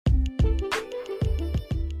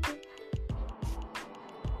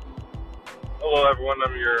Hello, everyone.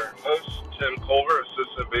 I'm your host, Tim Culver,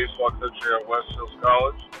 assistant baseball coach here at West Hills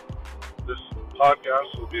College. This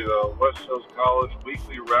podcast will be the West Hills College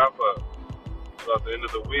weekly wrap-up. So at the end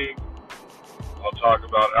of the week, I'll talk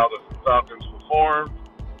about how the Falcons performed.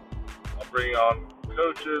 I'll bring on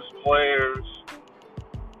coaches, players,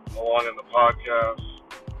 along in the podcast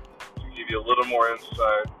to give you a little more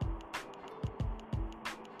insight